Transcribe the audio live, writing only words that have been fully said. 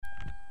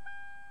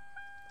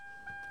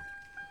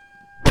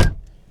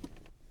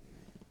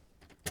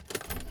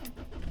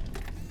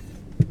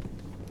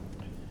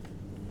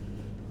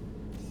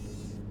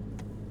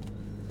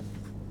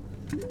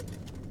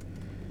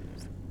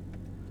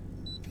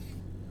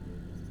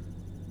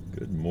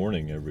Good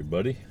morning,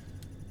 everybody.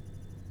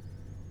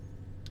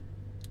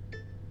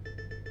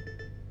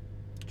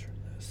 Turn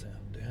that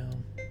sound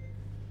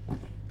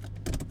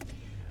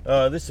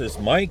down. This is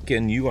Mike,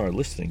 and you are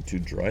listening to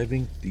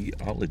Driving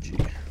Theology.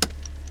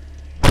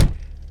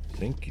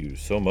 Thank you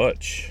so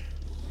much.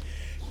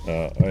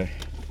 What is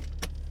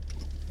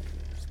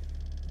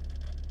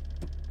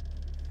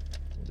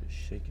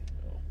shaking?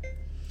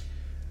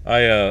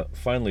 I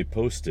finally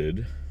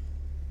posted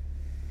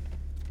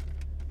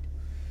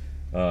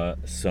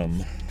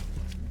some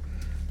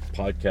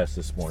podcasts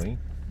this morning,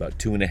 about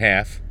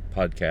 2.5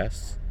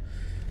 podcasts.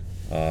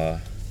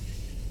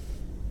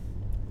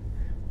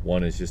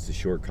 One is just a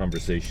short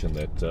conversation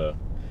that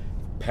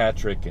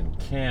Patrick and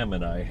Cam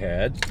and I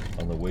had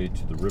on the way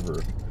to the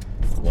river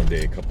one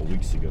day a couple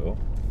weeks ago.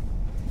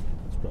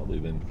 It's probably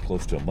been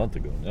close to a month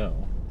ago now,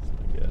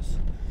 I guess.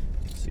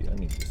 Let's see, I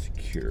need to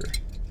secure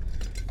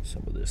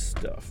some of this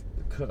stuff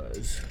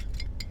because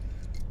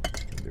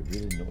it's going to be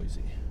really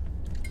noisy.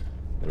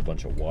 Got a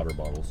bunch of water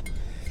bottles.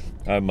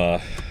 I'm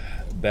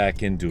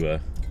back into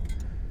a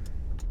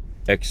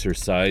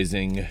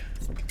exercising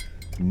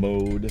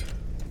mode.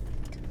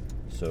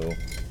 So,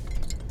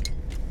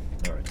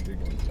 all right, you're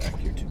going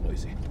back. You're too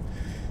noisy.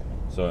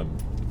 So I'm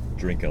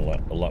drinking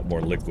a lot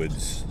more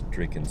liquids.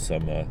 Drinking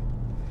some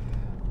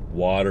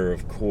water,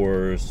 of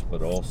course,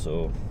 but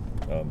also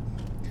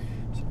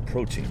some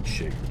protein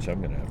shake, which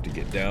I'm gonna have to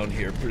get down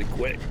here pretty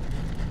quick.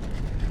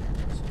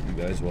 So you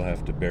guys will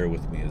have to bear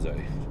with me as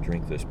I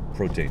drink this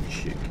protein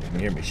shake. You can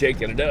hear me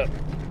shaking it up.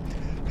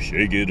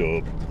 Shake it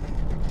up.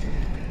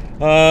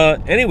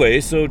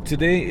 Anyway, so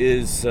today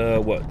is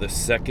the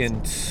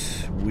second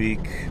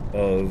week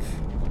of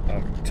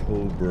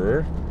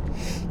October.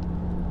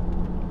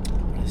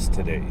 What is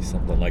today?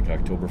 Something like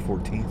October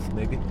 14th,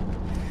 maybe.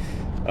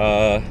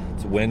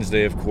 It's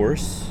Wednesday, of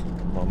course.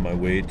 I'm on my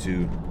way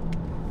to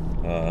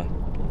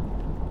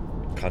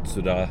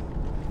Katsuda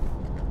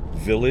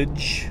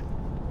Village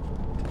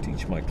to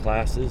teach my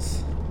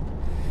classes.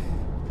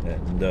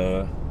 And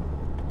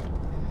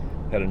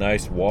had a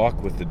nice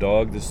walk with the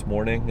dog this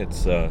morning.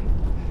 It's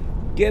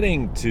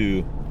getting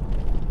to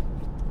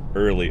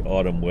early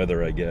autumn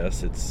weather, I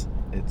guess. It's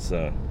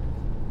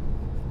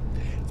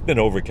been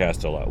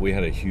overcast a lot. We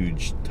had a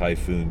huge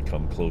typhoon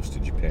come close to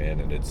Japan,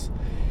 and it's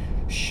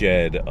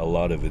shed a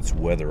lot of its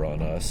weather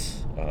on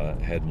us.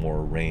 Had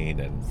more rain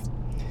and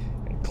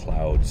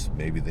clouds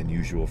maybe than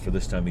usual for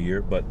this time of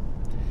year, but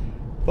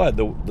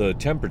the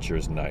temperature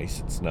is nice.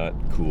 It's not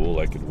cool.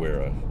 I could wear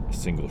a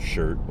single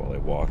shirt while I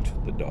walked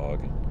the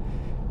dog.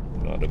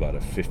 On about a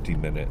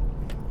 50-minute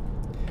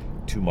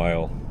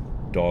 2-mile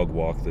dog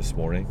walk this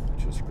morning,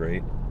 which was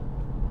great.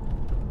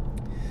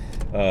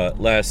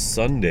 Last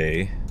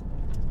Sunday,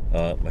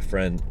 my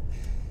friend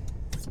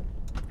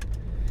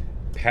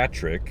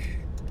Patrick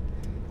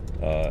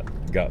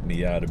got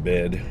me out of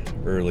bed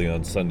early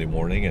on Sunday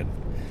morning, and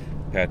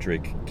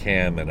Patrick,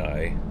 Cam, and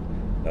I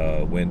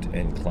went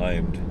and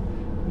climbed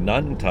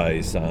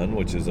Nantai-san,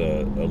 which is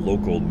a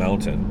local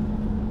mountain.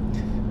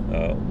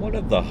 One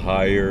of the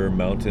higher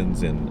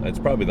mountains it's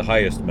probably the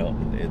highest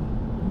mountain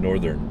in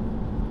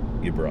northern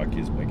Ibaraki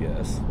is my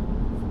guess.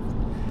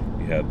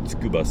 You have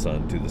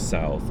Tsukuba-san to the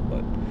south,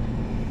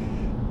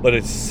 but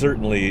it's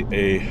certainly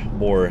a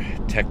more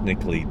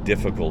technically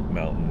difficult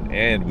mountain,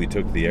 and we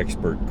took the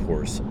expert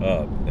course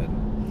up,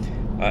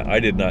 and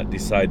I did not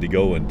decide to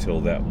go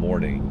until that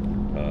morning.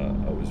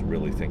 I was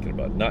really thinking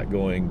about not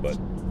going, but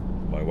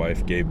my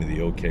wife gave me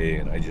the okay,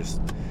 and I just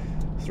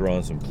threw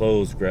on some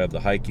clothes, grabbed the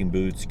hiking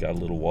boots, got a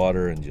little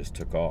water, and just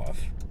took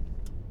off.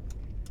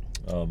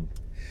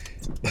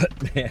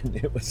 But man,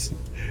 it was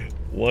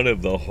one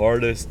of the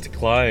hardest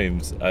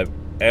climbs I've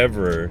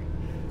ever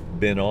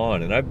been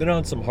on. And I've been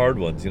on some hard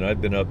ones.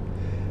 I've been up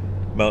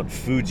Mount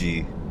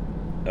Fuji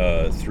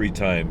 3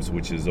 times,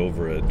 which is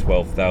over a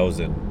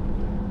 12,000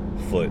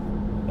 foot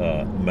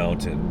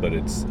mountain, but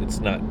it's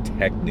not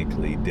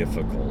technically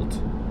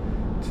difficult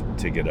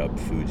to get up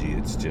Fuji.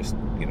 It's just,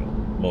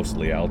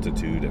 mostly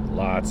altitude and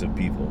lots of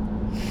people.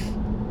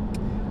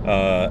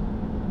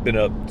 Been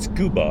up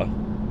Tsukuba.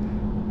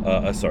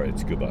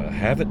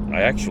 Tsukuba.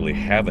 I actually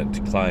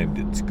haven't climbed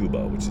at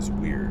Tsukuba, which is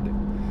weird.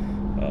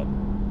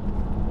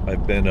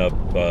 I've been up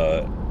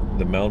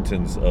the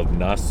mountains of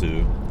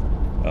Nasu,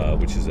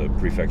 which is a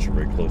prefecture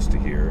very close to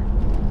here,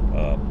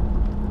 a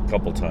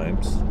couple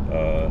times.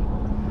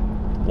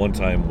 One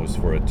time was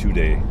for a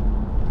 2-day,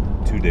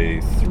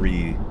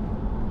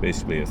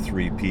 basically a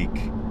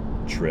 3-peak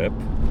trip,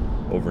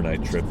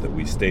 overnight trip that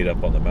we stayed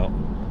up on the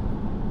mountain.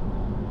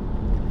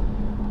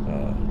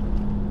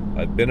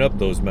 I've been up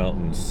those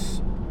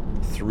mountains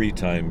 3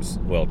 times,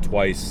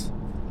 twice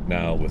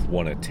now, with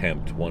one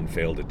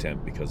failed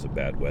attempt because of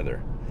bad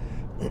weather.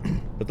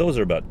 But those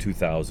are about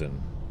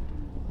 2,000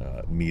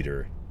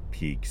 meter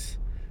peaks,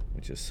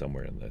 which is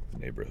somewhere in the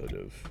neighborhood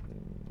of,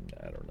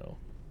 I don't know,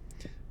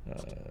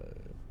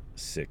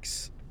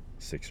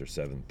 6,000 or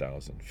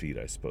 7,000 feet,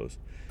 I suppose.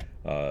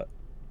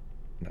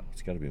 No,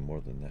 it's got to be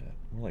more than that.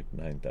 More like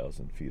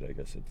 9,000 feet, I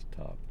guess, at the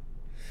top.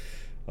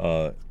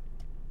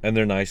 and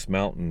they're nice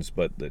mountains,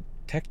 but the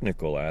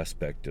technical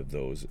aspect of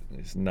those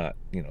is not,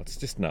 it's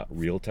just not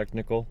real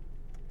technical.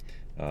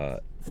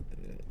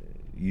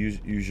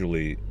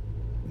 Usually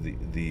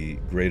the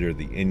greater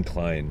the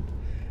incline,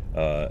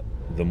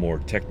 the more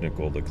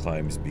technical the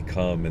climbs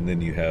become, and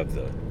then you have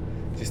the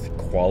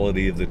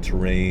quality of the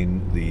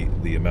terrain,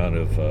 the amount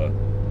of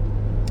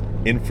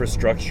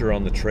infrastructure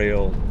on the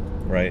trail,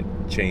 right?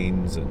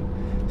 Chains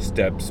and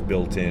steps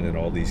built in and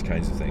all these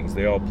kinds of things.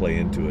 They all play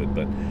into it.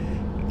 But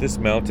this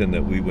mountain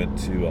that we went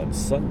to on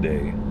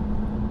Sunday,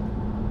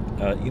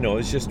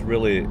 it's just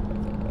really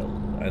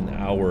an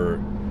hour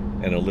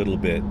and a little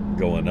bit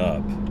going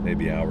up,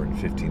 maybe an hour and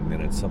 15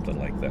 minutes, something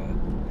like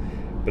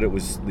that. But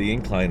the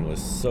incline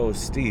was so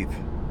steep,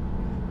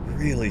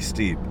 really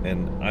steep,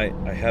 and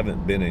I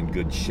haven't been in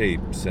good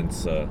shape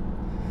since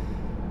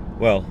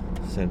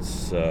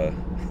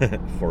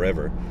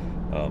forever.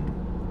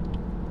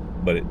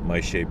 But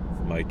my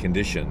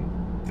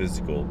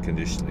physical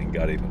conditioning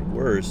got even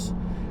worse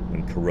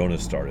when Corona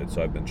started.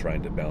 So I've been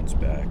trying to bounce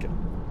back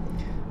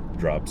and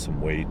drop some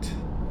weight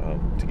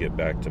to get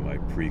back to my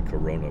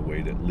pre-Corona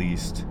weight at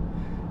least.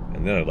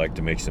 And then I'd like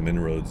to make some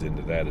inroads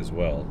into that as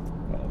well.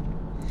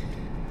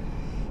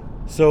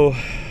 So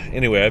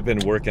anyway, I've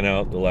been working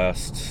out the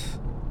last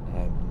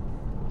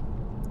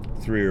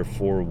 3 or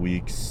 4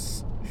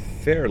 weeks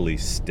fairly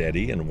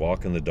steady and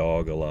walking the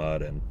dog a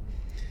lot,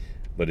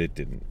 but it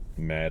didn't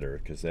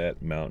matter because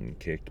that mountain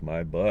kicked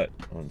my butt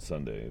on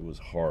Sunday. It was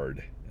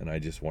hard, and I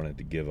just wanted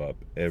to give up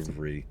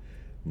every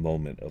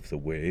moment of the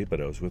way, but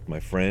I was with my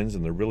friends,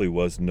 and there really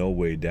was no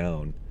way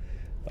down.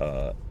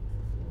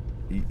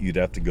 You'd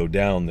have to go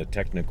down the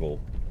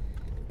technical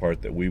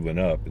part that we went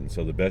up, and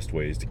so the best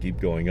way is to keep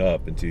going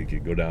up until you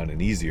could go down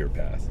an easier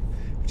path,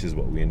 which is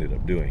what we ended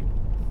up doing.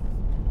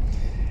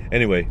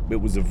 Anyway, it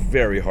was a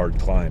very hard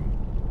climb,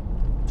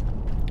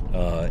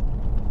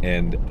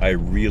 and I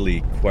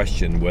really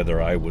questioned whether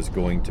I was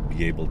going to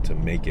be able to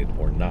make it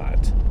or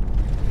not.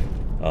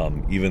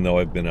 Even though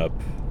I've been up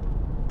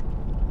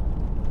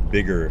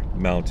bigger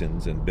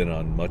mountains and been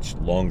on much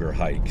longer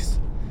hikes,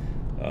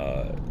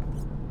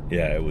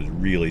 it was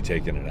really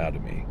taking it out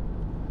of me.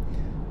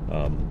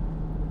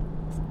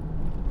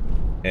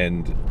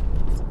 And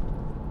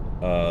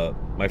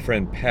my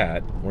friend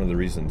Pat, one of the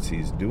reasons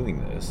he's doing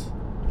this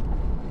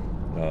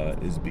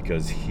is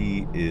because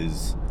he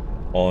is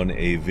on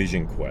a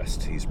vision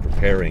quest. He's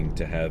preparing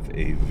to have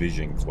a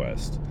vision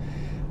quest.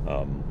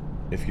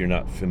 If you're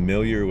not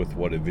familiar with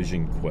what a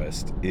vision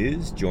quest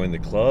is, join the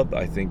club.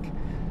 I think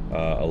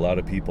a lot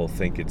of people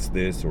think it's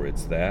this or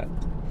it's that.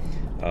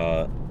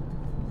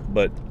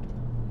 But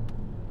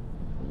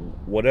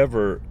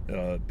whatever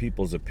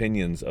people's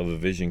opinions of a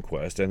vision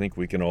quest, I think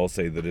we can all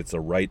say that it's a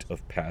rite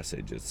of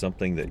passage. It's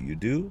something that you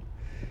do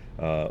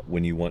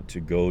when you want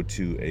to go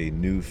to a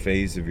new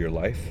phase of your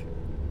life.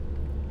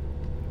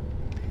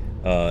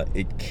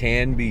 It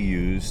can be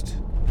used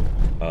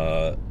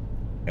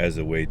as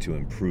a way to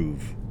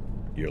improve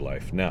your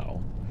life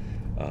now.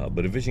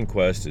 But a vision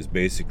quest is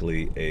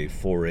basically a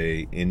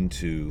foray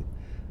into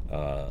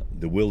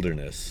the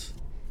wilderness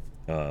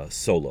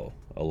solo,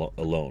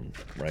 alone,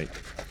 right?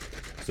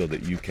 So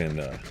that you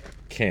can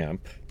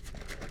camp.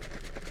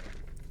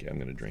 Okay, I'm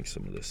going to drink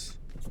some of this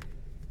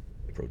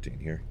protein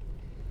here.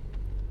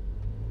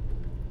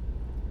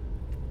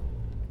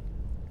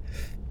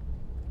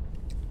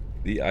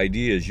 The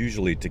idea is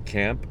usually to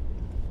camp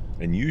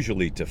and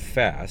usually to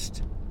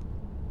fast,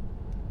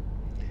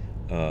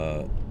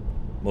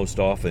 most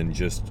often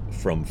just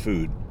from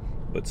food,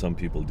 but some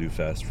people do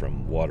fast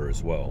from water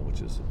as well,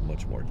 which is a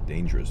much more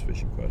dangerous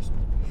vision quest,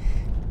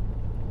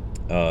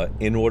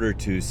 in order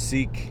to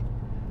seek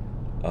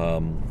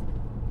a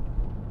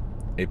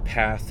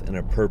path and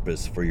a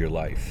purpose for your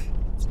life,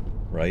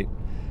 right?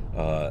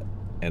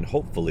 And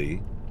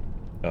hopefully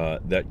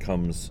that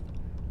comes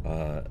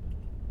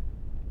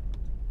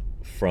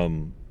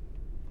from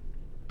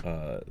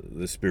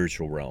the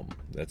spiritual realm.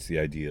 That's the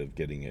idea of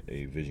getting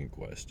a vision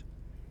quest.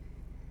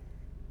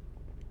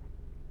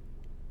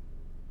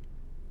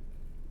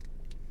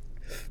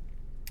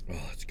 Oh,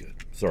 that's good.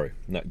 Sorry,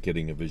 not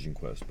getting a vision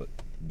quest, but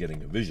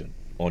getting a vision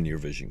on your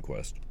vision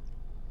quest.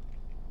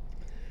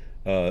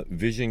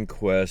 Vision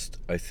quest,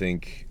 I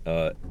think,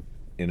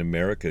 in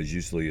America is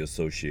usually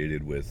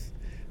associated with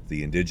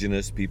the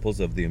indigenous peoples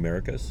of the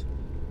Americas,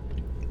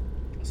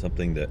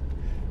 something that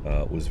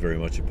was very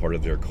much a part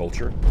of their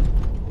culture.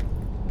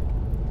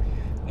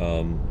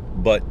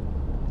 But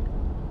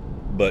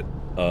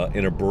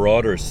in a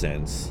broader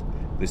sense,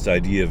 this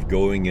idea of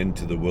going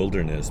into the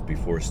wilderness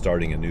before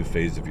starting a new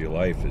phase of your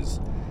life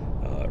is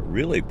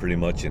really pretty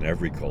much in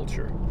every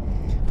culture,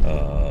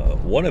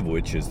 one of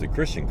which is the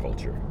Christian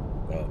culture.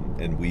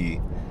 And we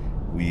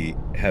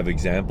have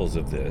examples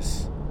of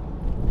this,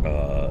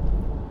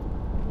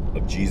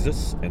 of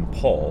Jesus and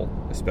Paul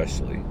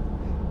especially,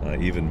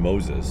 even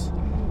Moses,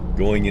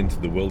 going into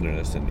the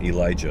wilderness, and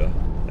Elijah,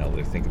 now that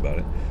I think about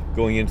it,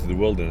 going into the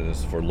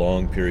wilderness for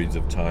long periods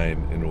of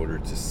time in order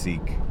to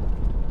seek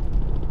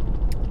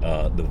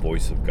the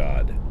voice of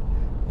God,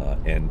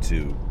 and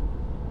to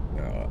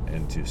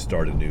and to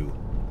start a new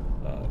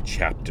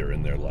chapter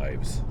in their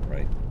lives,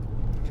 right?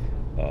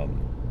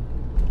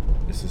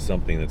 This is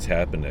something that's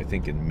happened, I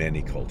think, in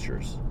many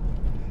cultures.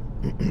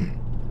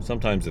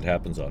 Sometimes it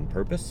happens on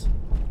purpose,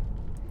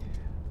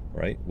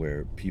 right?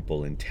 Where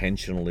people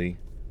intentionally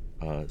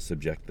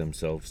subject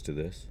themselves to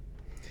this.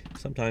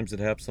 Sometimes it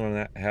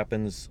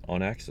happens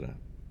on accident.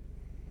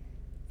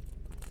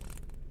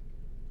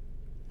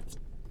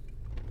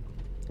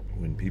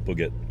 When people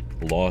get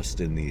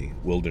lost in the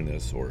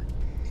wilderness or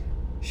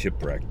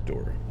shipwrecked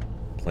or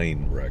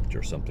plane wrecked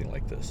or something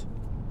like this.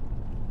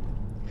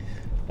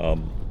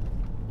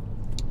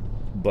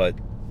 But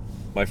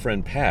my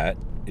friend Pat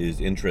is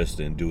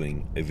interested in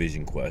doing a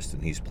vision quest,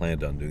 and he's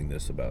planned on doing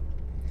this about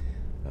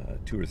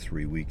 2 or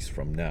 3 weeks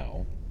from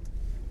now,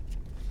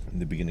 in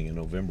the beginning of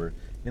November,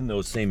 in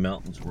those same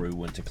mountains where we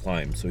went to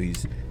climb. So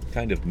he's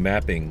kind of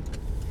mapping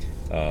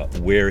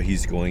where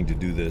he's going to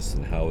do this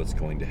and how it's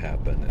going to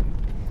happen.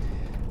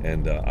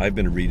 And I've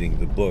been reading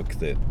the book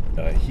that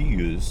he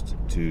used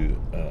to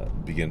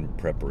begin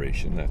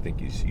preparation. I think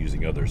he's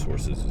using other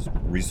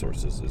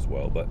resources as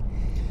well. But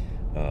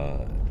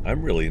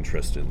I'm really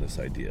interested in this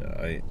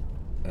idea.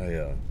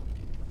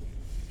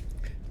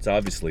 It's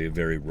obviously a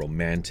very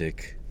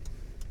romantic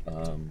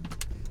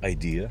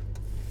idea.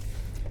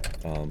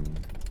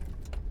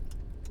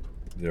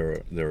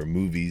 There are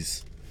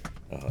movies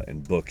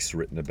and books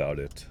written about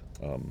it.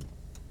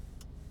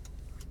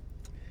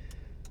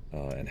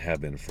 And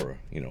have been for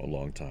a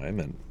long time,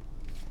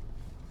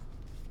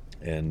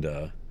 and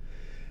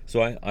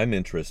so I'm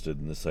interested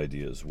in this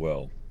idea as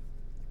well.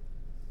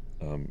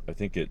 I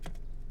think it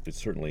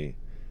certainly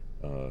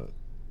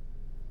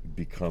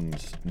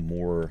becomes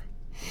more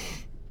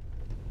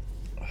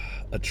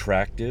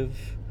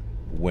attractive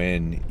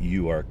when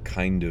you are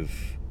kind of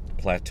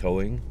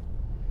plateauing,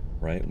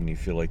 right? When you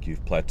feel like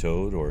you've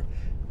plateaued, or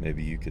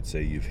maybe you could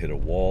say you've hit a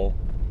wall,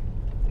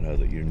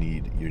 that you're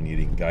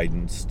needing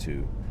guidance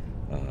to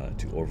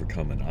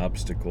overcome an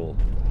obstacle.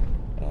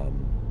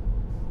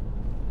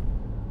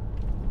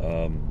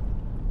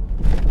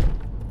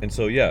 And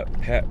so, yeah,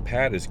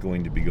 Pat is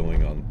going to be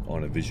going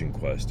on a vision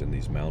quest in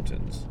these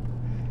mountains,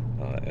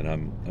 and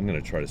I'm going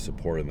to try to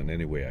support him in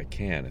any way I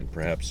can, and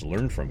perhaps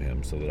learn from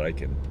him so that I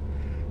can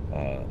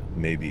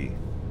maybe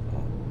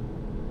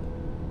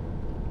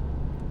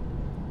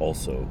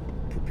also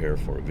prepare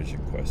for a vision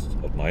quest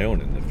of my own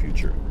in the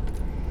future.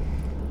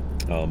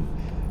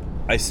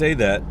 I say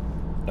that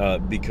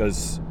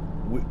because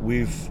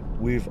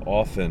we've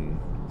often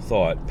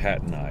thought,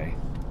 Pat and I,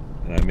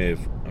 and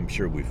I'm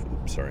sure we've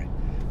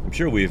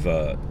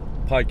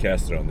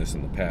podcasted on this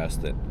in the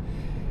past, that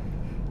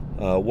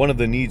one of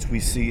the needs we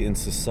see in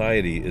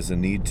society is a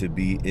need to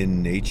be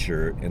in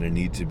nature and a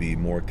need to be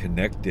more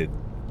connected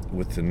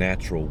with the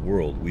natural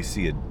world. We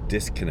see a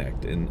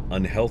disconnect, an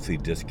unhealthy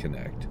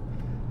disconnect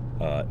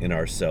in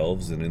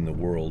ourselves and in the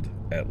world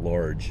at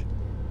large,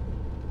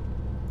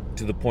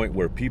 to the point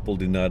where people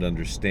do not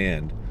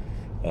understand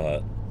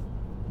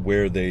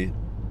where they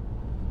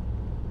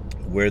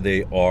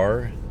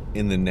are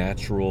in the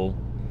natural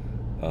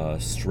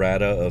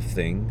strata of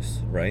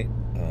things, right?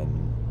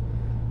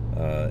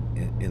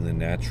 In the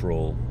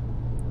natural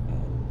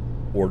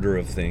order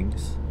of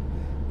things.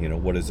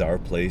 What is our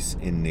place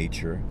in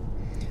nature,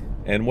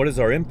 and what is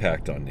our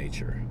impact on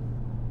nature,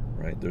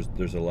 right?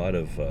 There's a lot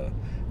of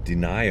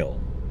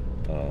denial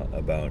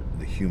about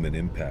the human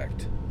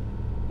impact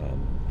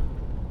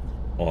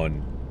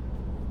on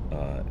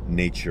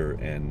nature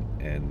and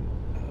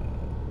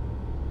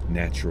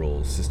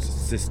natural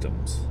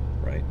systems,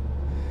 right?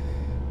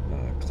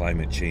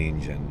 Climate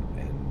change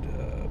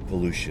and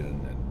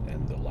pollution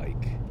and the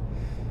like.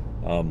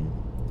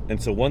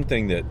 And so one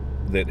thing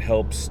that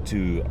helps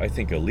to, I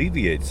think,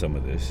 alleviate some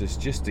of this is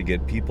just to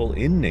get people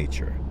in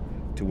nature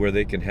to where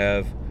they can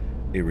have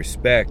a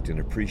respect and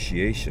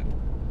appreciation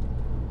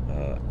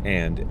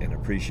and an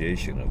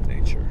appreciation of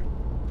nature.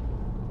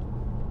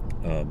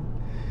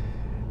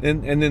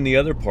 And then the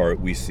other part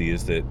we see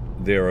is that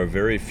there are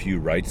very few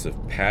rites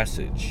of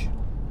passage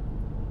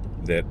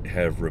that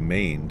have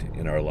remained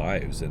in our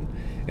lives. And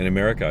in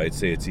America, I'd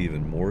say it's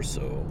even more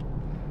so.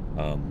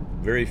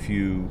 Very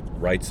few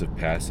rites of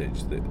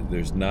passage.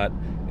 There's not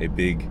a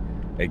big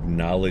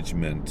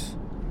acknowledgement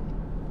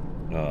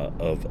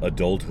of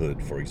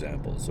adulthood, for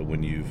example. So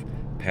when you've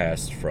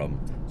passed from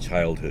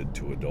childhood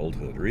to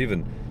adulthood, or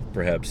even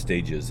perhaps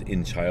stages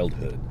in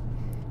childhood,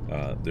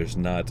 there's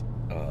not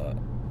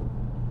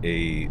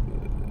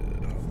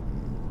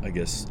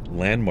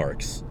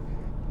landmarks,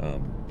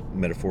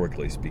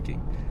 metaphorically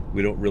speaking.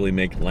 We don't really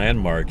make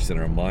landmarks in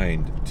our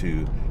mind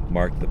to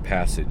mark the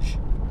passage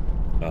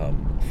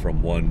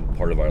from one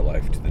part of our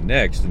life to the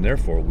next, and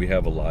therefore we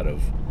have a lot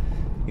of,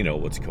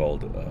 what's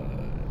called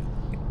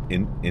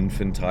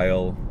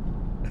infantile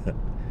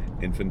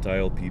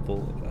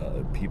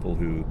people, people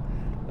who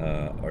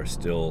are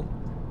still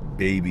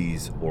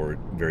babies or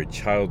very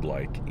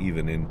childlike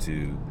even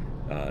into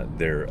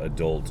their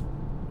adult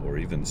or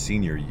even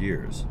senior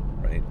years,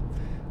 right?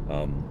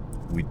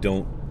 We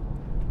don't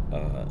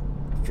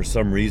for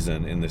some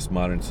reason in this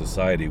modern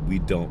society, we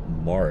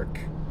don't mark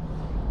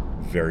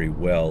very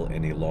well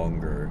any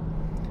longer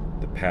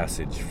the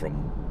passage from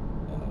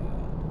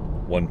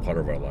one part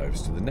of our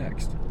lives to the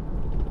next.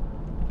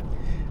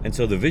 And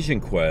so the Vision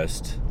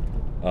Quest,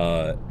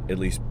 at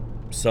least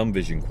some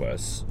Vision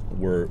Quests,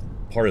 were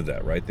part of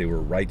that, right? They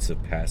were rites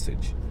of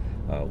passage.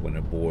 When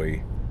a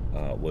boy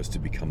was to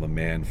become a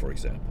man, for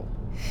example,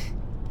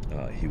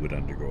 he would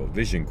undergo a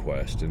Vision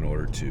Quest in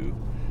order to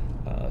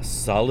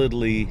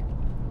solidly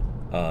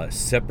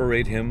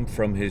separate him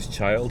from his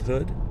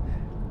childhood,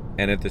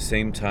 and at the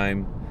same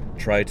time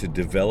try to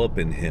develop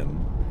in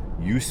him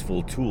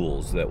useful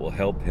tools that will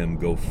help him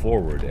go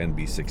forward and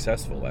be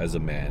successful as a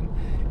man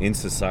in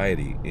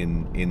society,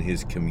 in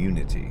his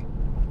community,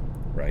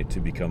 right? To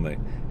become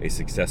a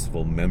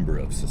successful member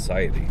of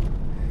society.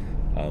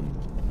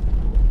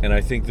 And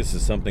I think this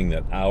is something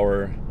that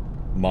our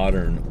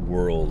modern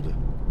world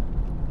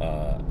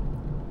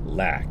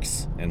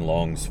lacks and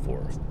longs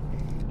for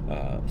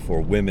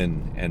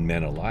women and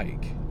men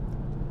alike.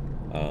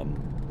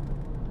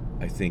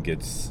 I think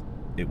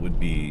it would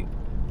be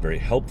very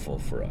helpful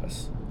for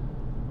us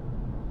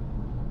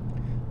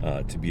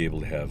to be able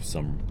to have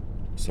some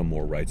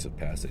more rites of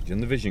passage.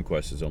 And the Vision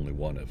Quest is only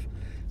one of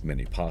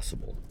many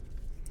possible.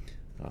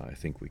 I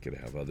think we could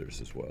have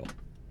others as well.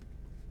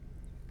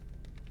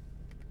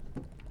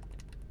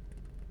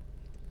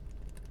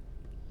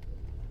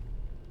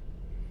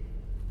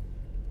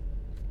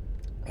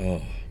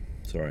 Oh,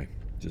 sorry.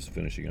 Just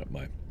finishing up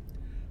my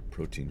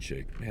protein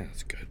shake. Man,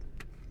 that's good.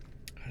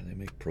 How do they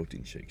make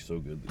protein shakes so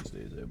good these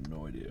days? I have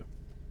no idea.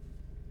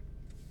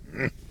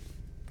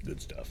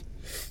 Good stuff.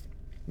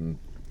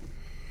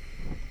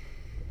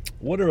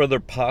 What are other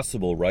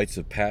possible rites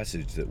of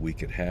passage that we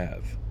could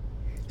have?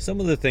 Some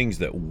of the things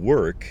that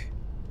work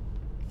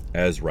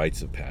as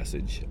rites of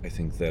passage, I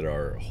think that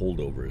our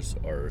holdovers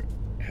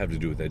have to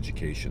do with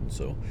education.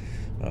 So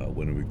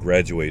when we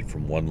graduate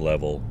from one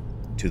level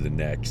to the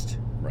next,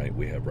 right,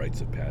 we have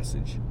rites of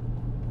passage.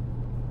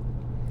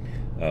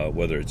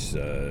 Whether it's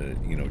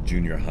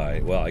junior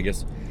high, well, I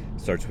guess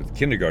it starts with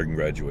kindergarten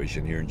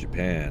graduation here in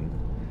Japan.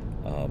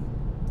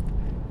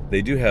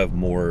 They do have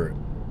more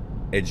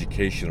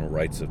educational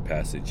rites of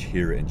passage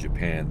here in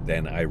Japan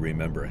than I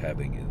remember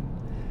having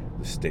in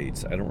the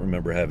States. I don't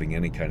remember having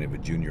any kind of a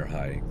junior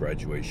high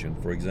graduation,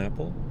 for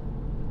example.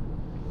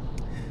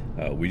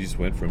 We just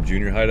went from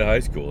junior high to high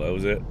school. That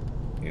was it.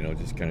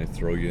 Just kind of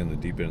throw you in the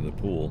deep end of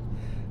the pool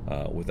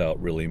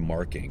without really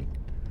marking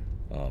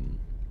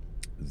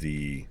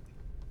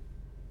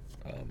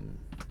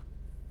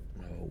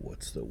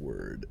what's the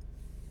word?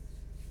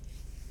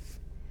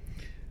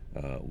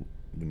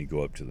 When you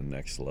go up to the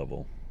next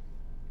level.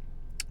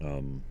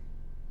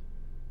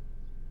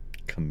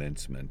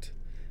 Commencement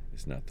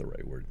is not the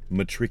right word.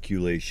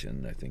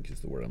 Matriculation, I think,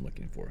 is the word I'm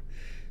looking for.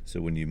 So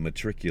when you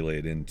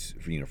matriculate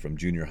into, from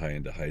junior high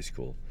into high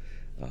school,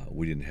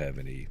 we didn't have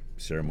any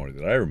ceremony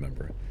that I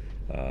remember.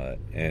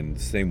 And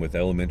same with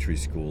elementary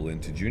school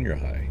into junior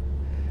high.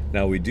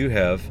 Now we do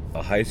have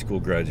a high school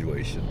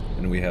graduation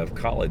and we have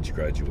college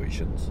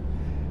graduations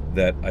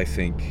that I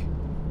think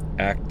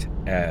act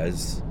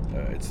as,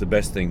 it's the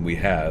best thing we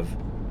have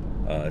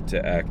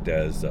to act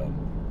as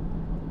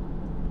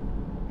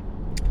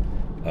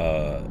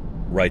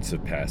rites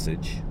of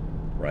passage,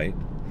 right?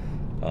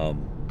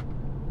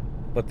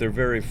 But they're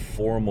very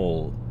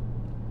formal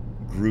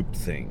group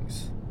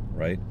things,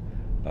 right?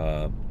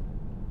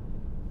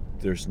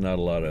 There's not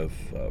a lot of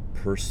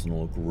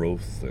personal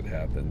growth that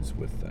happens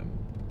with them.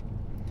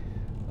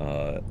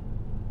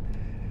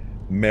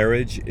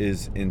 Marriage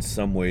is in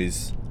some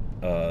ways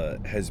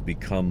has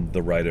become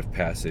the rite of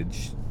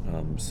passage.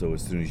 So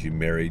as soon as you're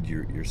married,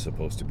 you're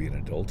supposed to be an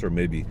adult, or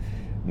maybe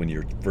when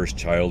your first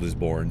child is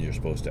born, you're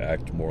supposed to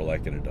act more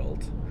like an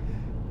adult.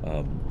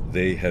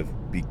 They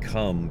have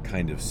become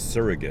kind of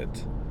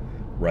surrogate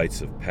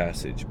rites of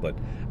passage, but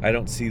I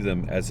don't see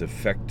them as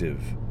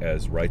effective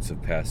as rites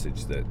of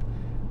passage that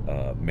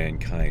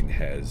mankind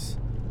has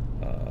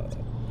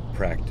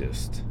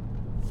practiced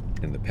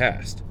in the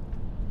past.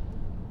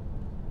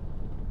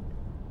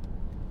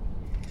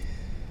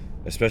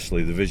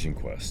 Especially the Vision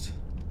Quest.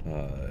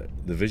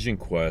 The Vision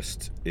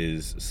Quest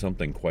is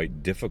something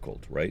quite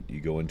difficult, right?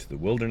 You go into the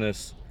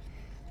wilderness,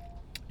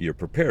 you're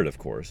prepared, of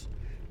course,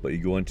 but you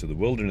go into the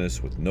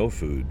wilderness with no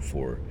food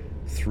for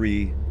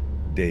 3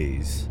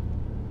 days.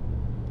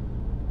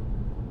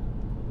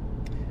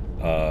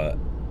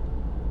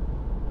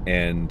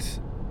 And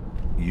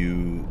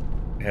you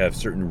have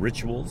certain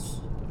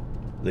rituals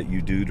that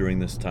you do during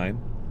this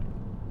time.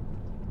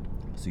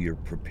 So you're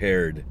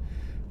prepared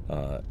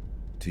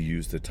to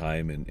use the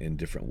time in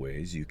different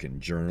ways. You can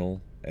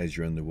journal as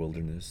you're in the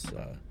wilderness.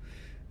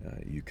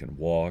 You can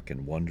walk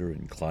and wander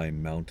and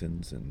climb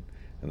mountains, and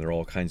there are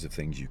all kinds of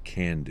things you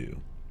can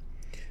do.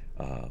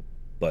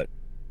 But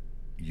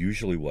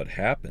usually what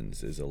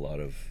happens is a lot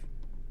of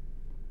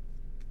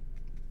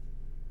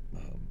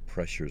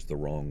pressure is the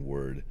wrong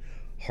word.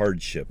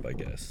 Hardship, I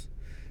guess.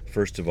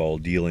 First of all,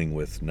 dealing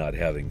with not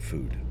having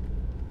food,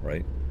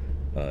 right?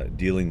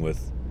 Dealing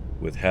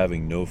with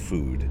having no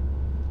food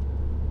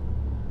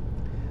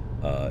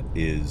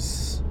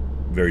is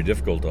very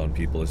difficult on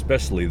people,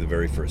 especially the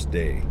very first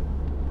day,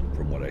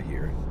 from what I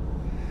hear.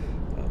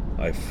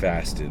 I've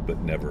fasted,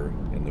 but never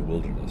in the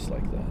wilderness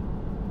like that.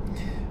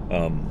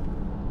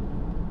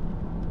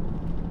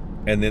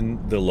 And then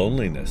the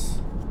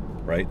loneliness,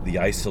 right? The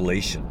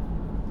isolation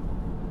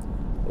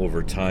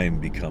over time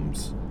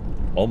becomes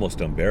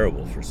almost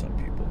unbearable for some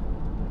people.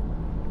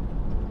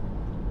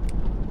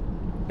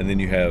 And then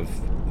you have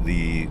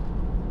the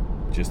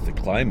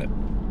climate,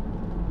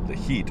 the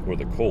heat or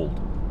the cold.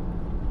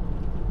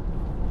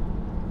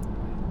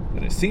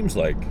 And it seems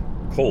like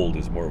cold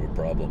is more of a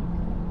problem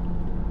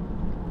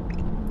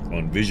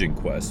on vision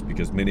quests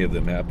because many of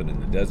them happen in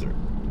the desert.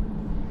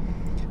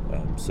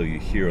 So you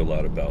hear a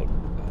lot about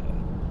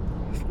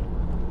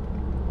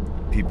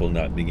people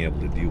not being able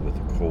to deal with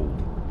the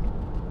cold.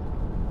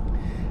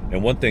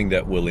 And one thing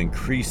that will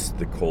increase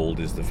the cold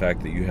is the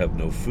fact that you have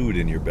no food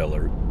in your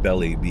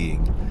belly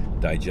being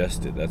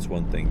digested. That's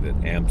one thing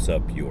that amps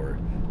up your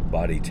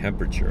body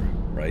temperature,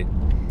 right?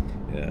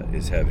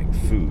 Is having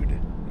food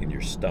in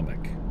your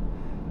stomach.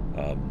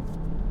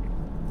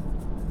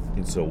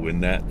 And so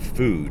when that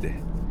food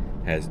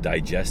has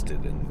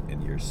digested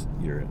and your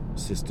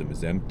system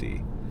is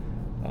empty,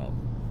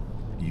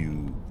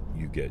 you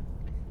get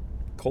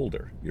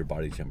colder. Your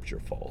body temperature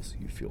falls.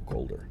 You feel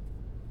colder.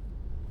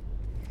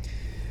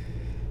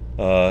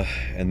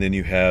 And then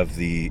you have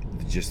the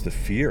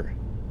fear,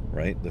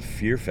 right? The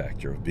fear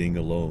factor of being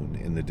alone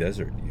in the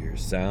desert. You hear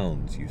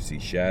sounds, you see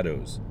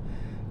shadows,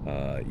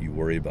 you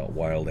worry about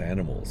wild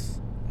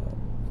animals,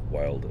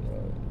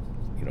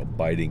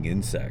 biting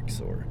insects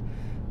or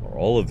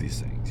all of these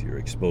things. You're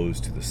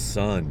exposed to the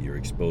sun, you're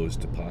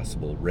exposed to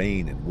possible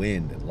rain and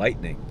wind and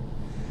lightning.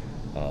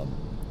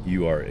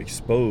 You are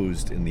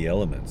exposed in the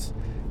elements.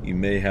 You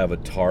may have a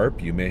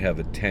tarp, you may have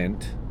a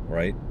tent,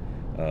 right?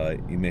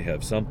 You may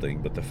have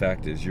something, but the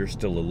fact is you're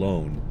still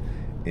alone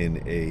in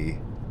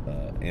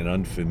an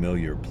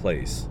unfamiliar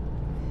place,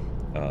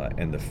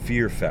 and the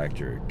fear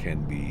factor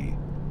can be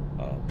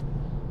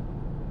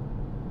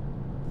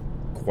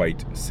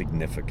quite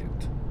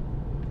significant.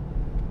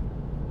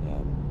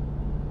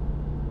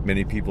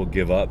 Many people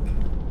give up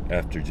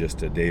after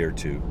just a day or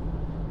two,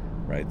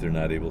 right? They're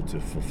not able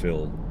to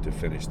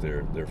finish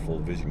their full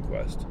vision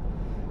quest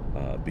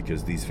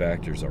because these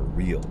factors are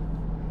real.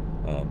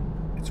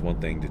 It's one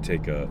thing to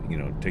take a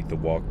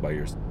walk by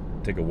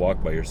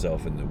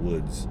yourself in the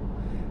woods.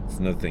 It's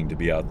another thing to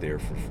be out there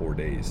for 4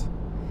 days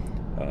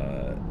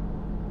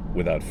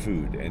without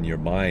food, and your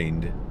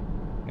mind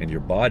and your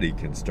body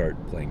can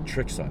start playing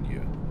tricks on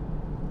you.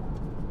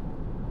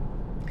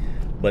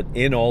 But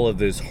in all of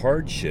this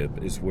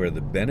hardship is where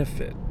the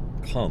benefit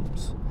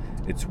comes.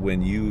 This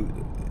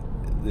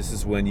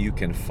is when you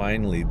can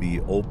finally be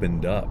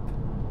opened up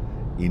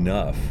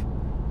enough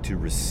to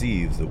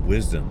receive the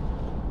wisdom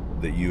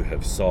that you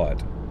have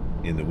sought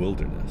in the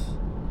wilderness.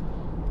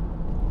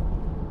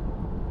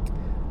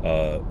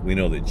 We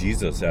know that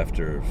Jesus,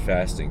 after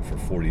fasting for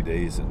 40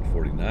 days and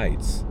 40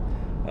 nights,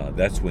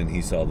 that's when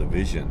he saw the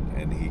vision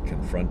and he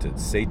confronted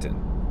Satan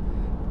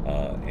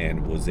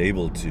and was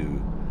able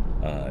to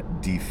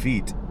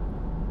defeat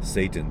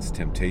Satan's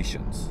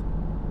temptations,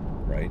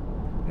 right?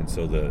 And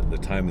so the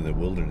time in the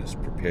wilderness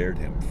prepared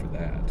him for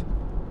that.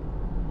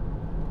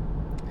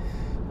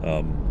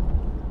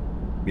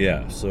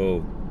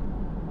 So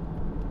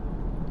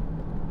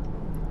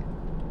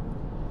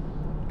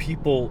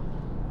people,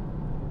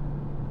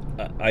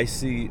 I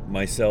see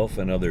myself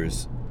and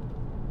others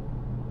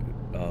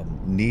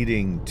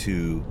needing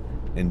to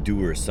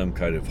endure some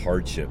kind of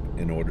hardship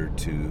in order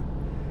to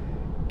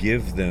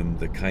give them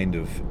the kind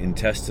of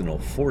intestinal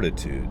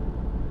fortitude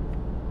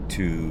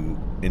to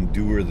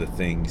endure the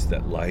things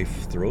that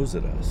life throws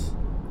at us.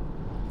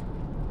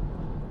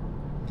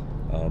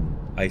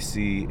 I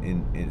see,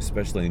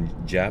 especially in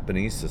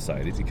Japanese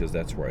society, because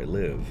that's where I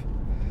live,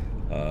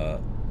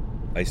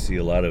 I see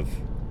a lot of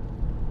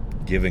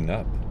giving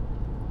up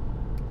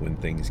when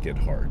things get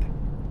hard,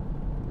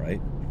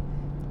 right?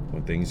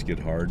 When things get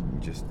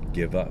hard, just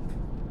give up.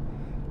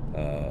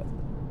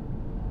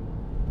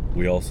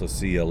 We also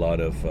see a lot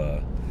of,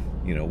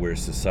 where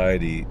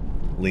society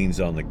leans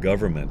on the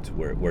government,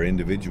 where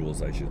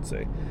individuals, I should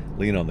say,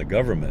 lean on the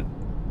government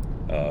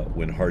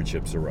when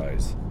hardships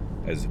arise,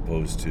 as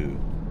opposed to,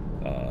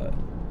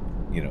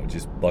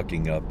 just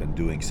bucking up and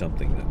doing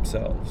something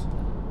themselves.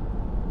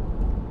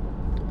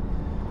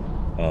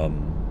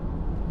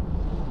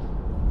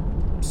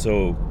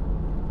 So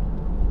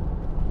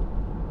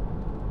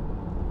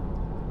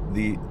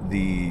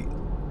the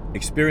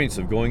experience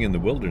of going in the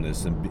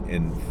wilderness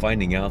and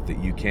finding out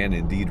that you can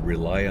indeed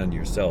rely on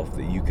yourself,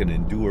 that you can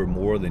endure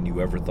more than you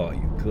ever thought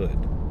you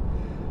could,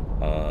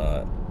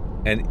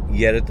 and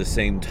yet at the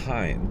same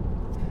time,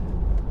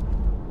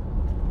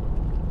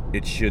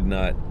 it should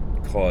not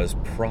cause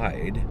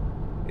pride.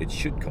 It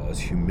should cause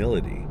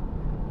humility,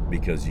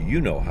 because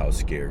you know how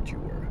scared you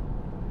were.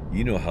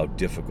 You know how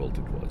difficult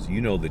it was.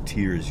 You know the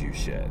tears you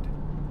shed,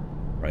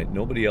 right?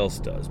 Nobody else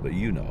does, but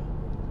you know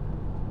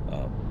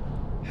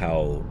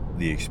how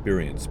the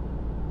experience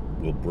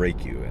will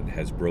break you and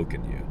has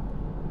broken you.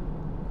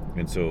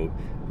 And so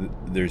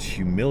there's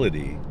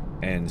humility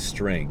and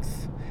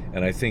strength.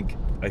 And I think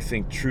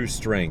true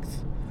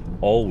strength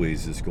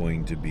always is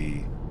going to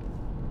be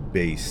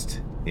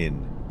based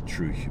in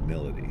true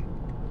humility.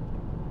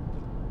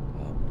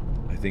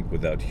 I think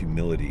without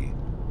humility,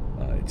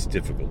 it's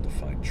difficult to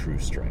find true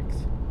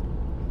strength.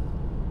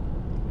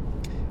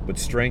 But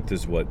strength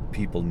is what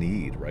people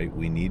need, right?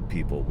 We need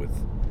people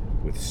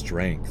with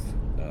strength,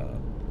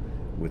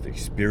 with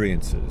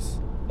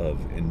experiences of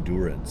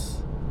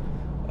endurance,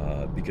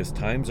 because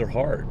times are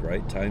hard,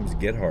 right? Times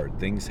get hard.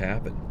 Things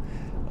happen.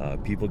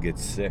 People get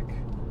sick.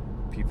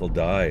 People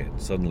die,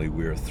 and suddenly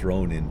we are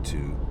thrown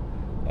into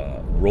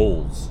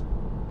roles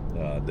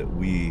that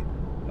we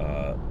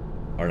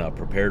are not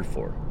prepared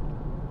for.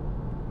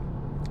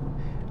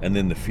 And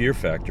then the fear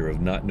factor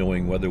of not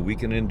knowing whether we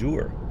can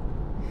endure,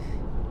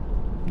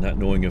 not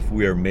knowing if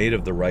we are made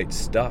of the right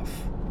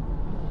stuff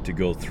to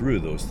go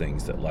through those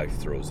things that life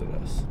throws at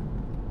us.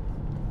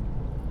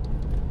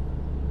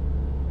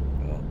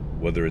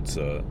 Whether it's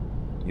the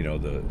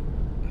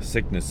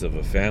sickness of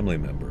a family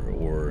member,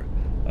 or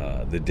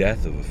the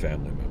death of a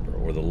family member,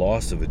 or the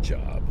loss of a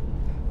job,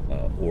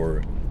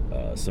 or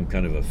some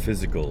kind of a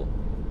physical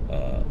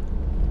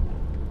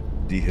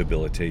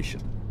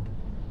debilitation.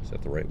 Is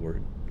that the right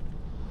word?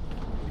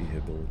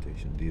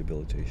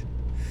 Debilitation.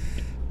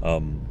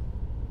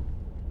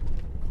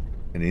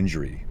 An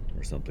injury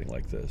or something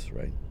like this,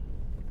 right?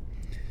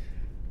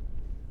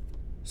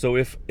 So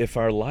if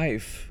our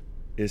life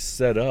is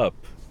set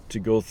up to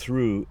go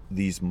through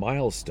these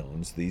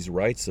milestones, these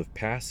rites of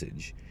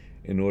passage,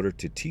 in order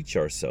to teach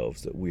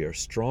ourselves that we are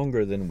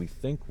stronger than we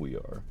think we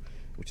are,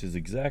 which is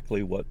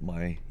exactly what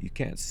you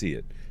can't see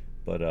it,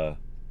 but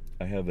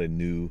I have a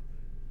new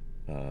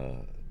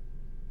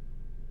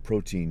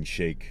protein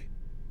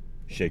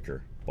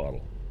shaker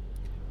bottle,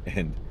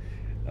 and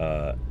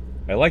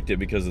I liked it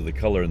because of the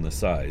color and the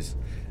size,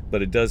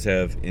 but it does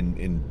have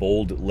in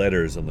bold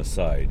letters on the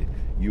side,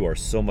 "You are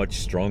so much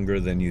stronger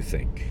than you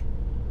think.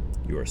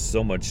 You are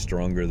so much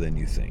stronger than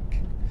you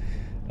think."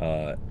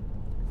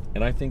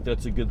 And I think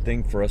that's a good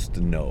thing for us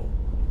to know.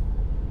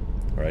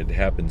 All right, it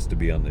happens to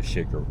be on the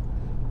shaker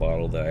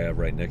bottle that I have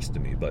right next to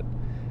me, but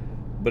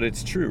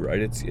it's true, right?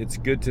 It's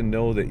good to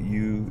know that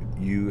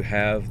you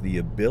have the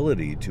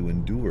ability to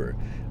endure,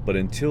 but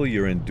until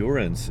your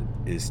endurance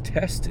is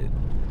tested,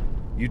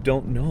 you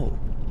don't know.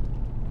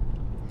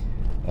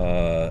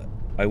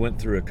 I went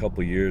through a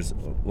couple years,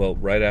 well,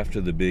 right after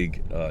the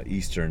big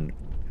Eastern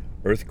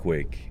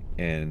earthquake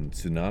and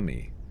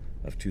tsunami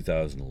of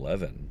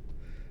 2011.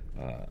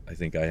 I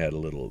think I had a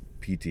little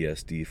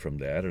PTSD from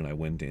that, and I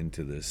went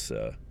into this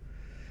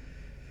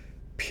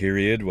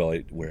period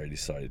where I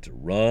decided to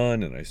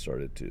run, and I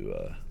started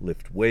to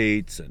lift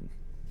weights, and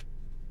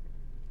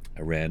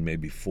I ran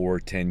maybe 4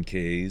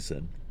 10Ks,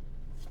 and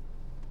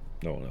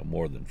no,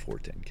 more than 4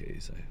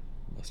 10Ks. I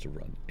must have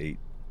run 8.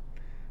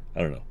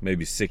 I don't know,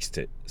 maybe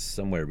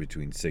somewhere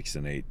between 6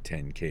 and 8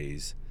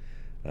 10Ks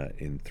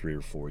in 3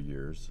 or 4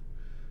 years,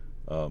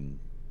 and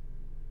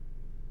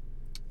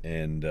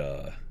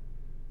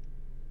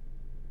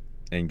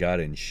got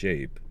in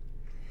shape.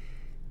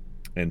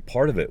 And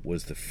part of it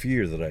was the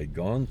fear that I'd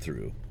gone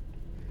through.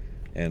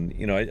 And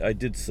I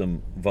did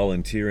some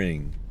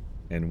volunteering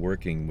and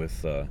working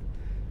with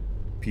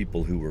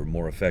people who were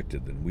more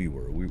affected than we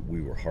were.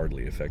 We were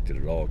hardly affected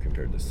at all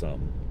compared to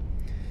some.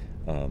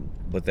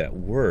 But that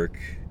work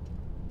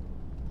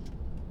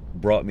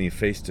brought me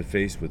face to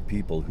face with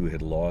people who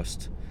had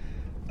lost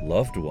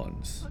loved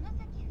ones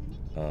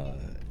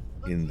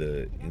in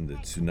the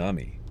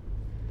tsunami.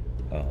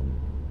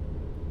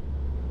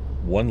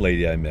 One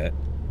lady I met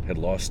had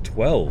lost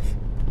 12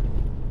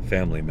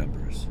 family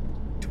members.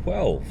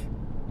 12.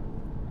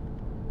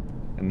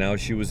 And now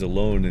she was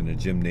alone in a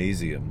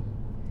gymnasium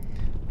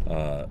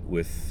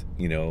with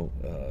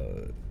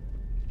a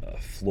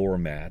floor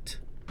mat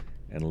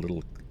and a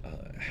little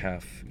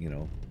half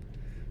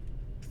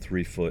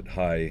 3-foot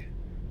high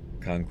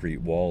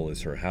concrete wall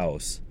as her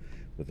house,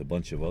 with a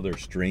bunch of other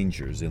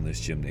strangers in this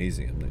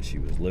gymnasium that she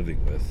was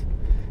living with.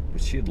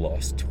 But she had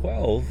lost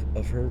 12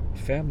 of her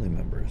family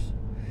members.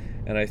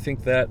 And I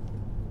think that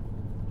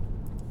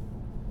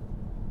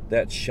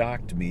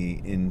shocked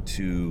me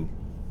into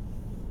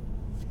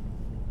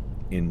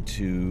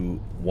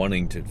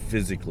wanting to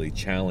physically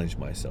challenge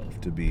myself,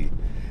 to be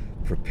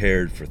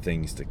prepared for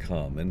things to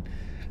come. And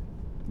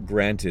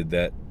granted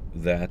that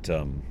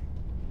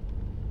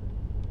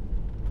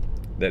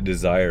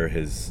desire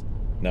has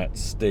not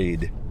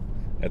stayed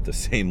at the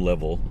same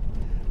level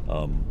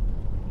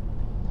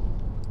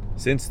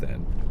since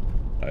then.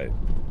 I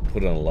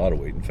put on a lot of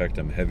weight. In fact,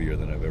 I'm heavier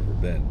than I've ever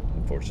been,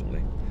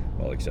 unfortunately.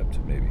 Well, except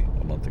maybe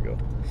a month ago.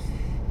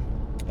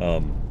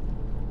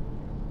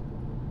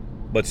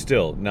 But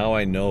still, now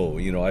I know,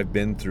 I've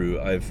been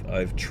through,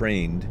 I've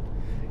trained,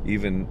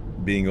 even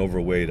being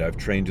overweight, I've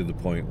trained to the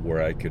point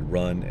where I could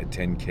run a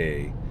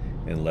 10K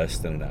in less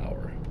than an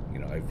hour.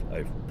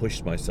 I've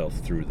pushed myself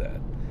through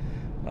that.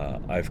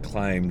 I've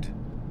climbed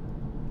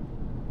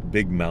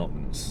big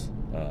mountains.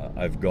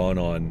 I've gone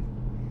on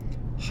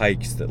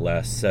hikes that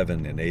last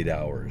 7 and 8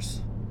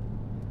 hours.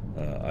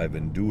 I've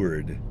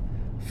endured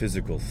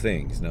physical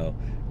things. Now,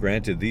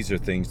 granted, these are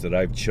things that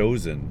I've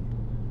chosen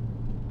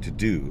to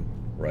do,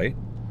 right?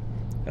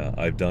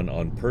 I've done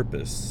on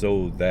purpose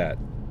so that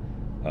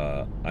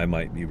I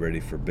might be ready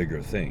for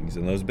bigger things.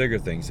 And those bigger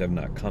things have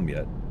not come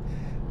yet.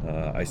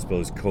 I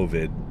suppose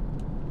COVID,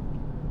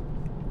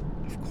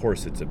 of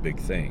course, it's a big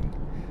thing.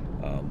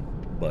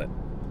 But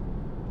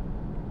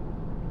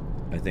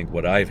I think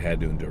what I've had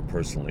to endure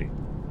personally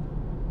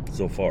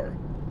so far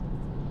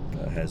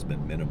has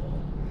been minimal.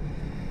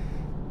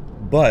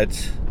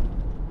 But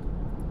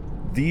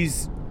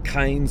these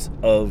kinds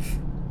of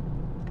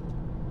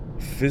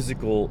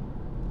physical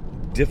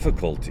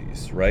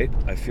difficulties, right?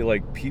 I feel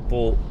like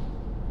people,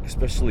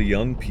 especially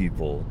young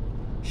people,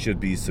 should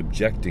be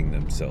subjecting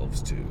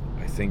themselves to.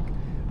 I think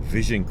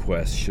Vision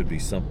Quest should be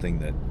something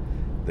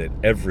that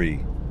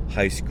every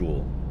high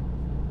school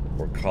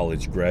or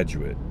college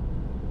graduate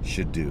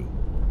should do,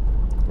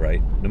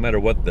 right? No matter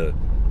what the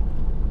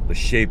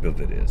shape of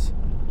it is,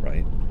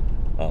 right?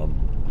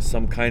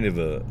 Some kind of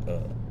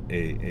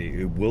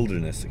a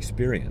wilderness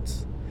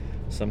experience,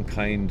 some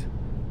kind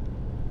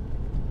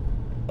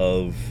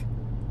of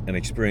an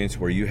experience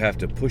where you have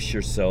to push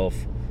yourself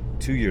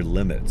to your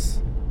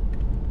limits,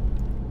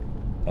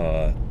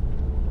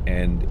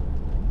 and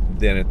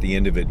then at the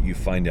end of it you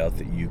find out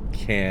that you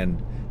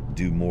can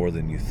do more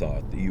than you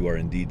thought, that you are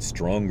indeed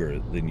stronger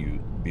than you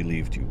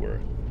believed you were.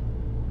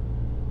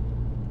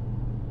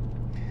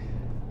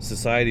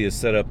 Society is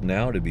set up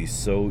now to be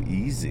so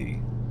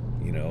easy.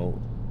 You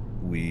know,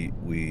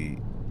 we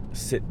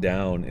sit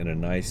down in a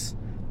nice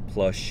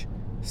plush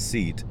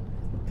seat,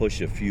 push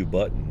a few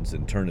buttons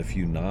and turn a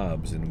few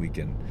knobs, and we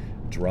can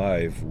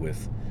drive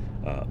with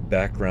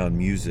background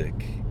music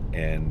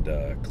and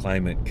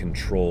climate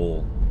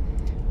control,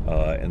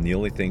 and the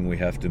only thing we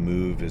have to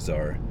move is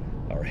our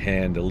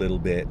hand a little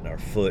bit and our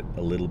foot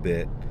a little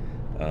bit,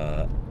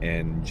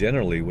 and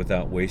generally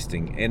without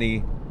wasting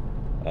any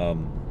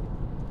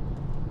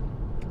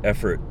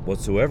effort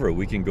whatsoever,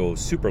 we can go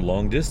super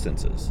long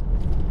distances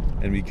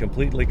and be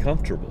completely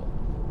comfortable.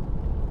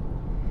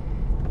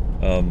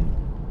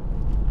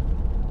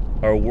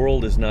 Our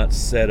world is not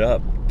set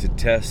up to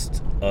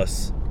test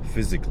us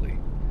physically.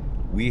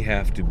 We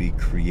have to be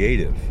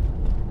creative,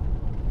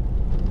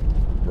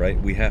 right?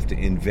 We have to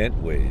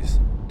invent ways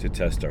to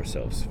test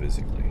ourselves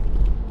physically.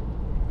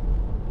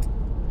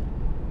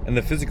 And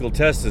the physical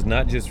test is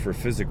not just for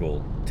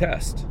physical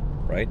test,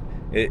 right?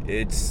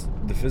 It's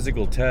the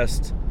physical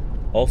test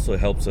also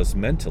helps us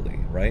mentally,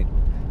 right?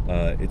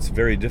 It's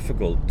very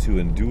difficult to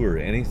endure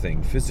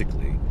anything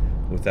physically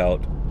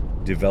without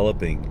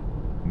developing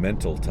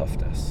mental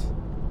toughness.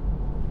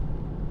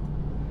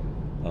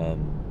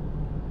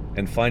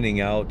 And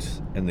finding out,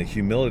 and the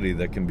humility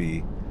that can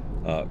be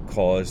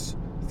caused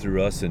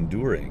through us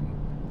enduring,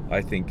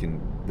 I think can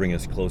bring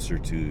us closer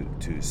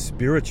to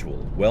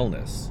spiritual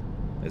wellness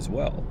as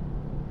well.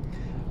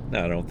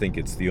 Now, I don't think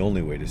it's the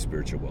only way to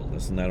spiritual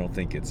wellness, and I don't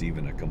think it's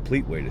even a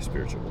complete way to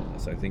spiritual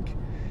wellness.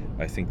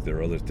 I think there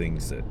are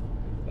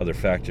other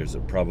factors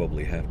that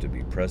probably have to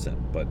be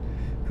present, but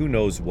who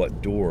knows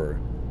what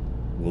door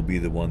will be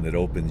the one that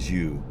opens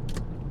you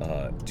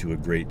to a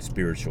great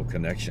spiritual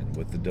connection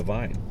with the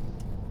divine.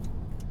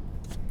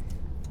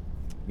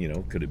 You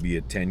know, could it be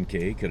a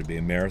 10K? Could it be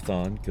a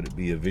marathon? Could it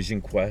be a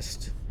vision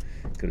quest?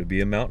 Could it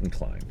be a mountain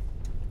climb?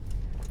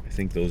 I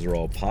think those are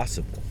all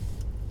possible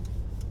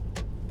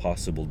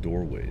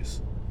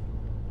doorways.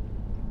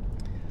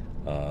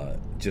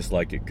 Just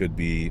like it could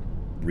be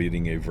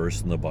reading a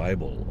verse in the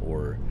Bible,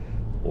 or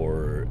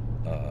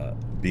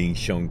being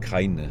shown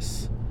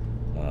kindness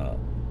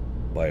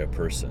by a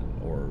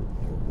person, or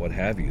what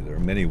have you. There are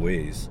many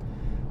ways,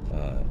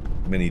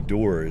 many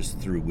doors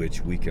through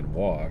which we can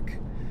walk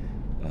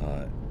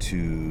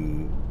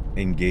to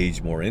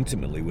engage more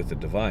intimately with the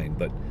divine.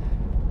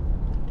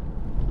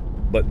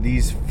 But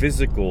these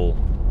physical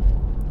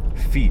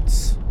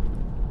feats,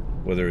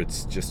 whether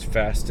it's just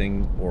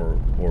fasting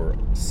or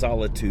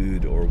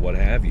solitude or what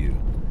have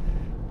you,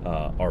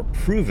 are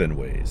proven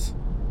ways,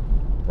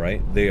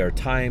 right? They are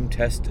time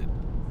tested.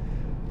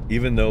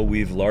 Even though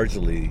we've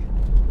largely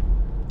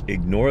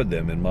ignored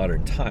them in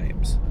modern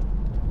times,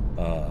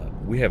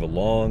 we have a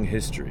long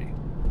history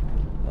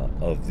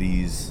of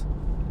these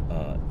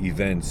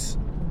events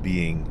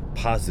being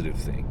positive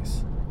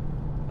things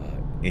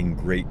in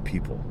great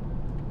people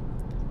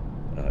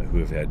who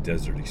have had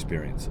desert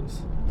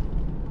experiences.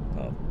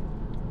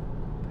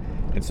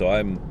 And so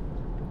I'm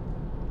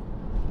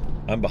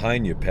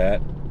behind you,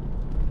 Pat.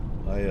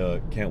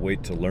 I can't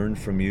wait to learn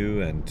from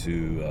you and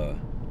to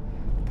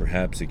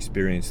perhaps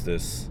experience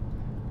this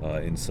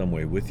in some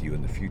way with you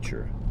in the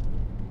future.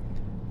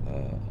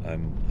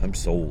 I'm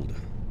sold,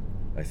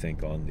 I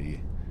think, on the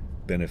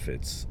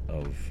benefits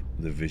of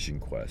the Vision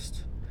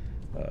Quest,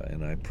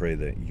 and I pray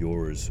that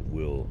yours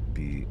will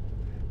be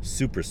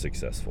super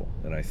successful.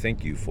 And I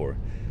thank you for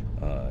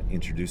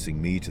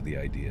introducing me to the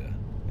idea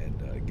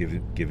and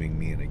giving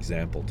me an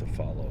example to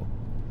follow.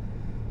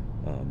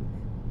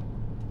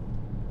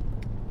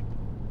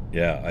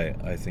 Yeah,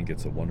 I think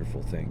it's a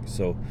wonderful thing.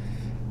 So,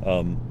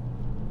 um,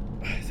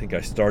 I think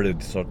I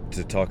started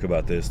to talk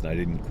about this and I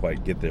didn't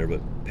quite get there,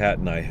 but Pat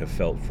and I have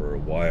felt for a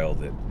while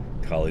that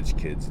college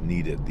kids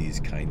needed these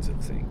kinds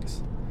of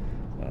things.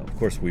 Of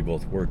course, we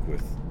both work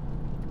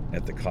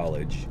at the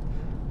college.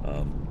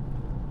 Um,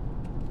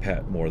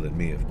 Pat more than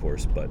me, of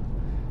course, but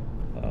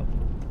um,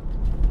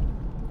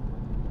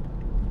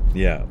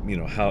 yeah,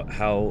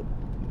 how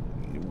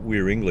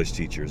we're English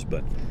teachers,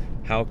 but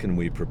how can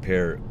we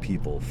prepare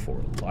people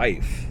for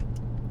life,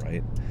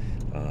 right?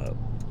 Uh,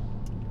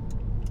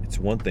 it's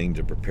one thing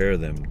to prepare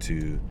them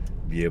to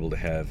be able to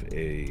have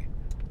a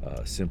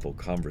simple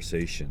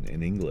conversation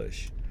in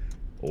English,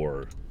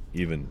 or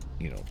even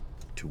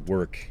to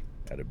work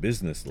at a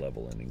business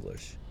level in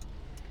English.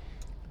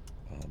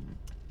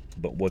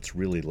 But what's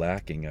really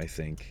lacking, I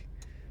think,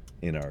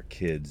 in our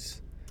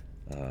kids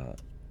uh,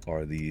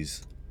 are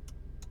these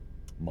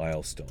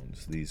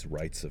milestones, these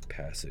rites of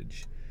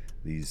passage,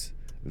 these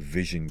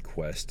vision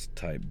quest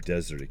type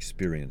desert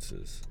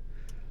experiences,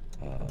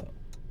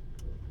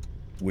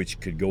 which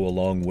could go a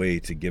long way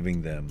to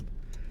giving them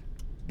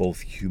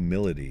both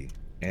humility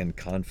and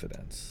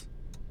confidence.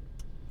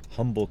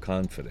 Humble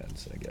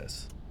confidence, I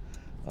guess,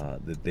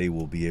 that they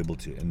will be able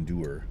to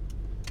endure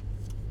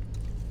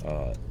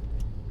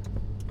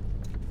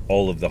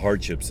all of the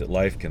hardships that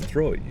life can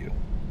throw at you.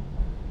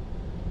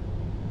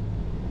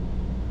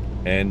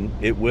 And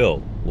it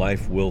will.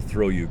 Life will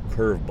throw you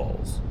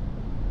curveballs.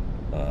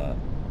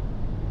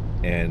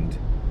 And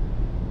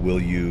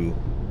will you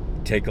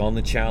take on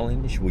the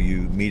challenge? Will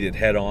you meet it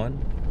head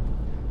on?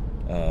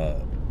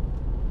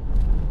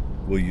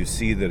 Will you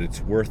see that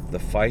it's worth the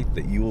fight,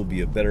 that you will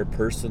be a better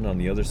person on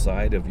the other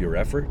side of your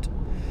effort?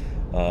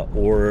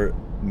 Or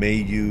may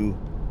you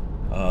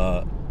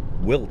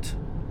wilt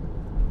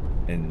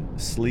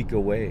and sleek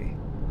away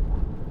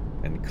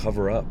and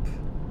cover up,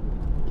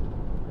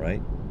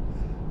 right?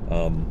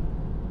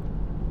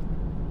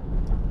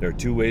 There are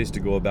two ways to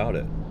go about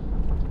it.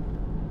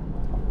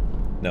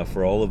 Now,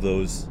 for all of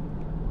those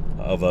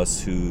of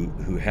us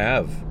who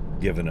have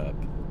given up,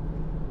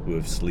 who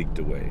have sleeked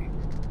away,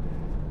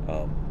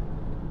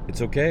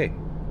 it's okay.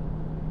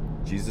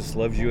 Jesus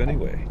loves you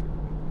anyway.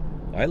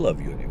 I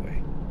love you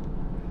anyway.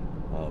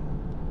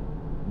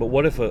 But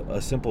what if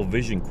a simple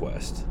vision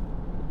quest,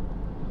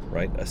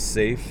 right? A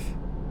safe,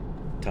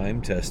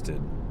 time-tested,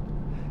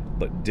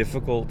 but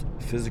difficult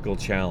physical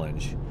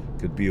challenge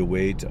could be a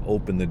way to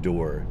open the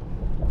door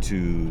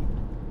to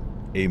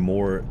a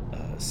more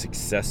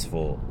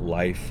successful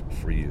life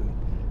for you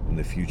in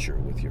the future,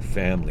 with your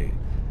family,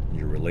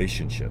 your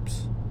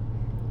relationships,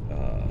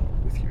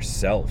 with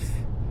yourself,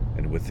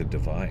 and with the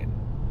divine.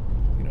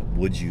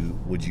 Would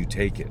you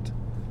take it?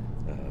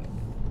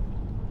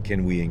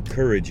 Can we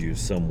encourage you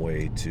some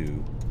way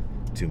to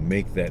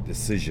make that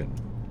decision?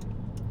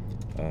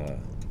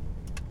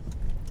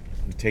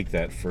 Take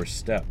that first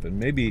step. And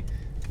maybe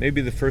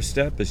the first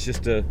step is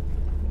just a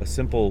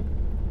simple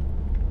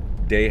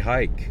day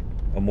hike,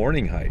 a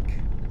morning hike,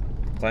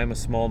 climb a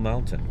small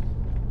mountain,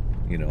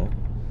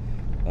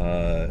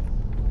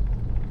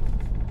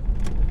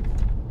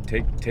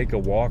 take a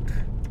walk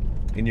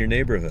in your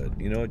neighborhood.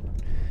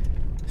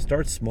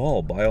 Start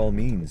small by all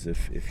means.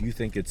 If you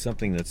think it's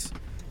something that's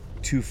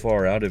too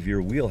far out of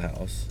your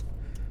wheelhouse,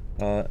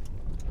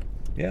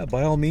 yeah,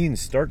 by all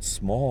means, start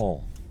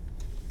small.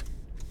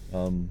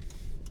 And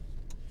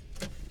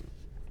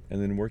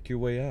then work your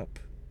way up.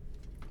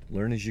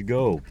 Learn as you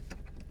go.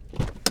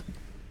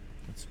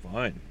 That's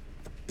fine.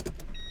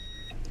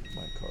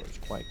 My car is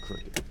quite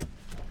crooked.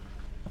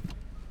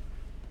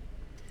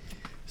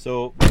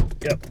 So,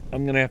 yep,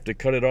 I'm going to have to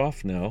cut it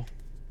off now.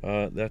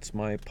 That's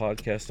my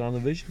podcast on the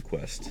Vision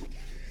Quest.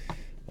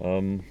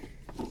 And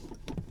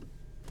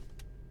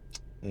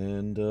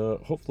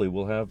hopefully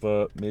we'll have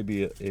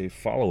maybe a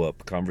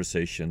follow-up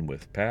conversation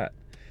with Pat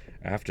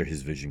after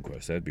his Vision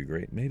Quest. That'd be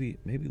great. Maybe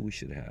we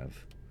should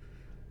have.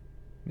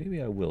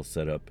 Maybe I will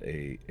set up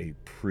a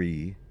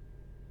pre-podcast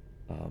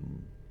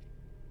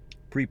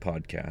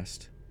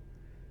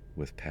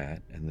with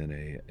Pat, and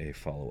then a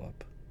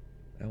follow-up.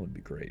 That would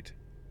be great.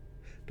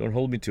 Don't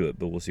hold me to it,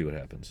 but we'll see what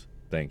happens.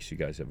 Thanks. You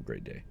guys have a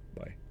great day.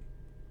 Bye.